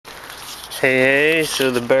Hey, so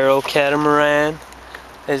the barrel catamaran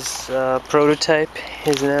prototype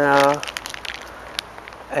is now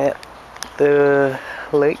at the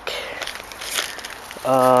lake.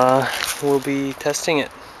 We'll be testing it.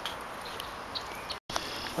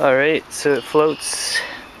 Alright, so it floats.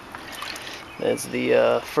 That's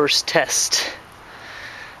the first test.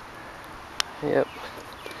 Yep.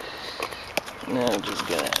 Now I'm just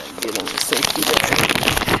gonna get in the safety bag.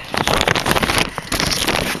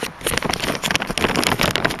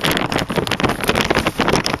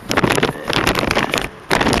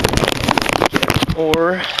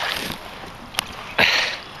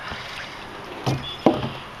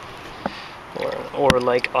 Or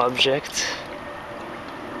like object,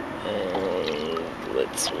 and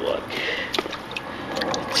let's walk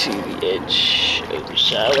to the edge of the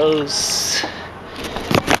shallows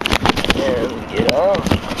and get off.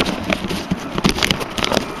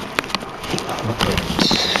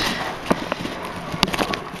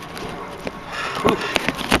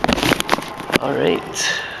 All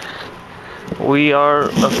right, we are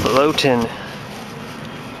afloating.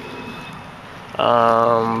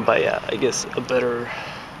 But yeah, I guess a better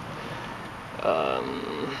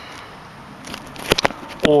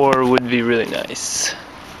oar would be really nice.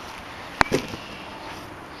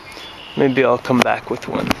 Maybe I'll come back with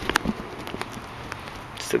one.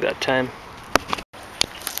 Still got time.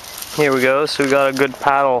 Here we go, so we got a good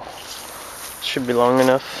paddle. Should be long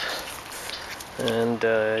enough. And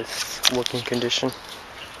it's working condition.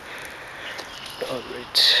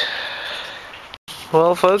 Alright.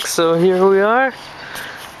 Well folks, so here we are.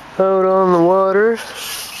 Out on the water.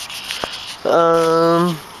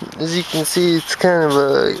 As you can see, it's kind of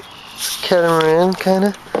a catamaran, kind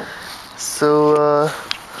of. So,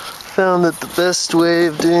 found that the best way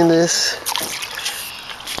of doing this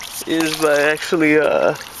is by actually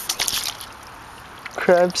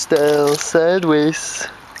crab style sideways.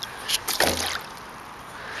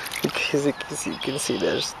 Because as you can see,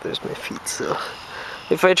 there's my feet. So,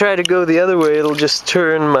 if I try to go the other way, it'll just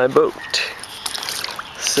turn my boat.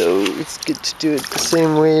 So it's good to do it the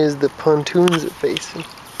same way as the pontoons are facing.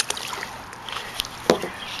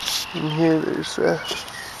 And here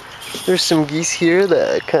there's some geese here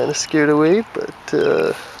that I kind of scared away, but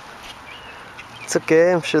it's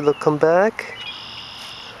okay. I'm sure they'll come back.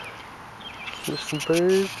 There's some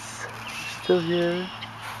birds still here.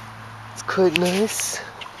 It's quite nice.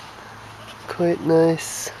 Quite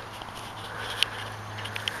nice.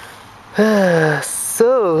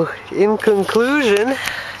 So in conclusion,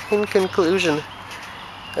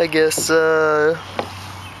 I guess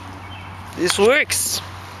this works.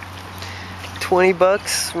 20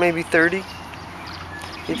 bucks, maybe 30,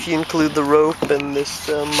 if you include the rope and this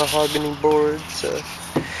mahogany board. So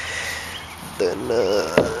then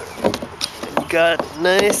you got a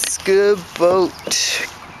nice, good boat,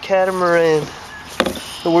 catamaran.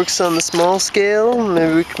 It works on the small scale.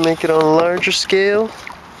 Maybe we can make it on a larger scale.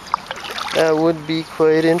 That would be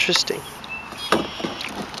quite interesting.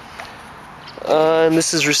 And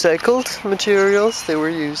this is recycled materials. They were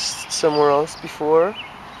used somewhere else before.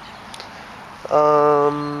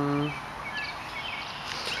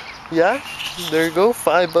 Yeah, there you go.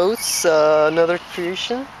 Phi Boats, another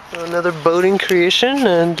creation, another boating creation,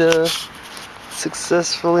 and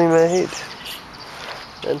successfully made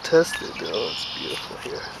and tested. Oh, it's beautiful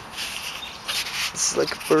here. This is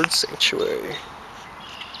like a bird sanctuary.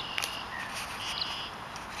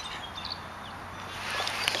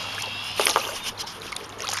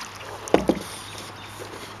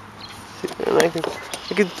 And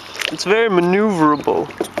it's very maneuverable.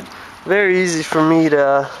 Very easy for me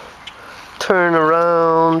to turn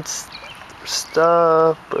around,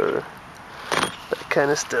 stop, or that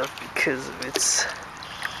kind of stuff because of its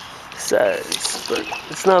size. But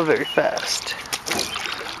it's not very fast.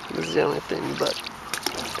 This is the only thing. But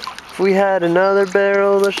if we had another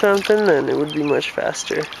barrel or something, then it would be much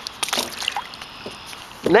faster.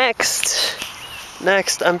 Next,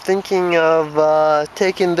 I'm thinking of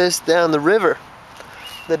taking this down the river,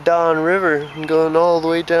 the Don River, and going all the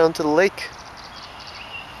way down to the lake.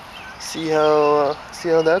 See how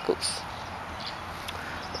that goes.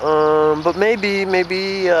 But maybe we'll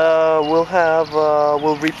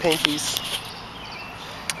repaint these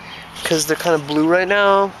because they're kind of blue right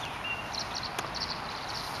now.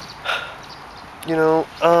 You know,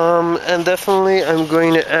 and definitely I'm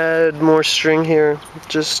going to add more string here,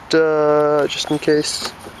 just in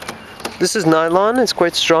case. This is nylon, it's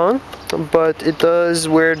quite strong, but it does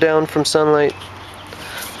wear down from sunlight.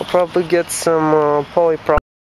 I'll probably get some polyprop.